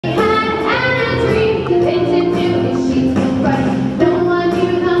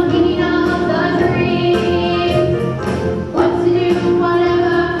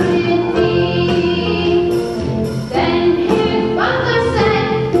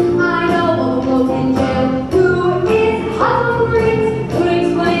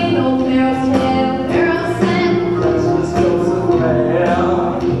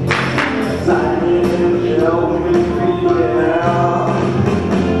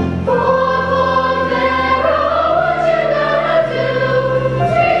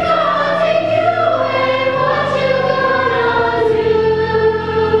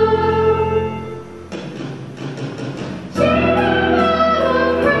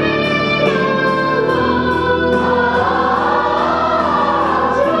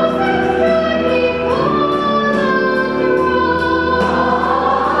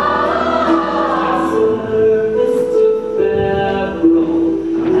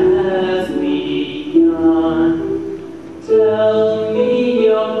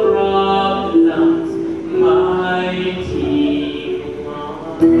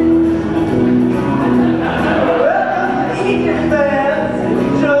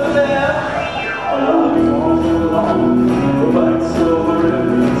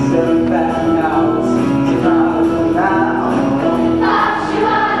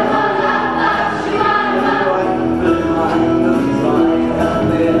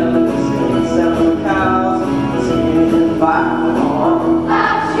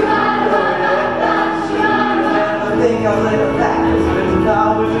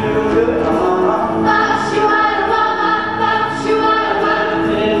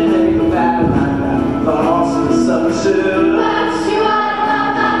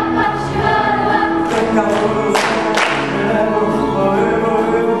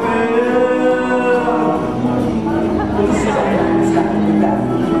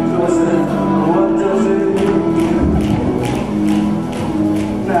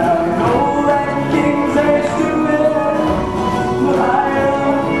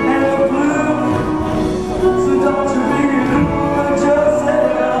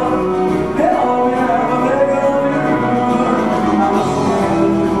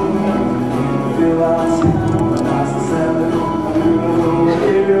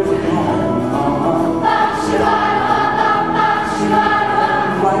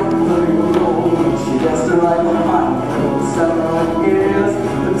right, living alone. She gets to right behind me, 7 years.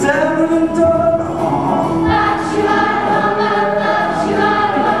 The devil in the door.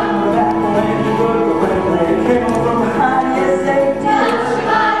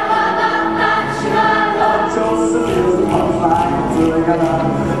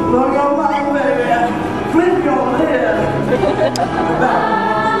 Look at my baby, flip your lid.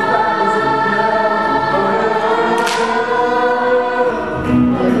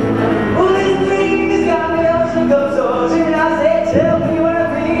 Well, this dream has got me up some good souls, and I say, tell me what I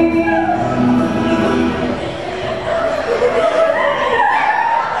mean.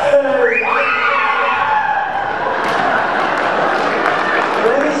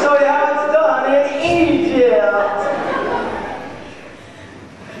 Let me show you how it's done in Egypt.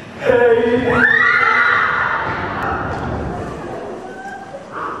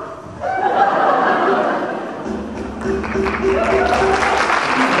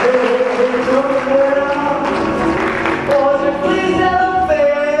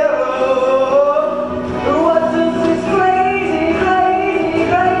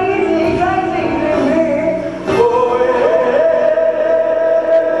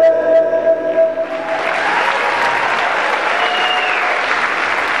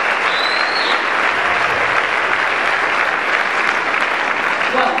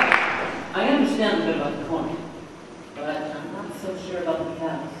 I understand a bit about the coin, but I'm not so sure about the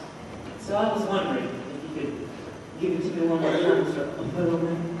cows. So I was wondering if you could give it to me one more time, sir.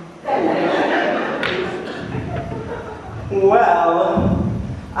 Well,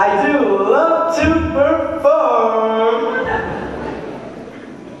 I do love to perform.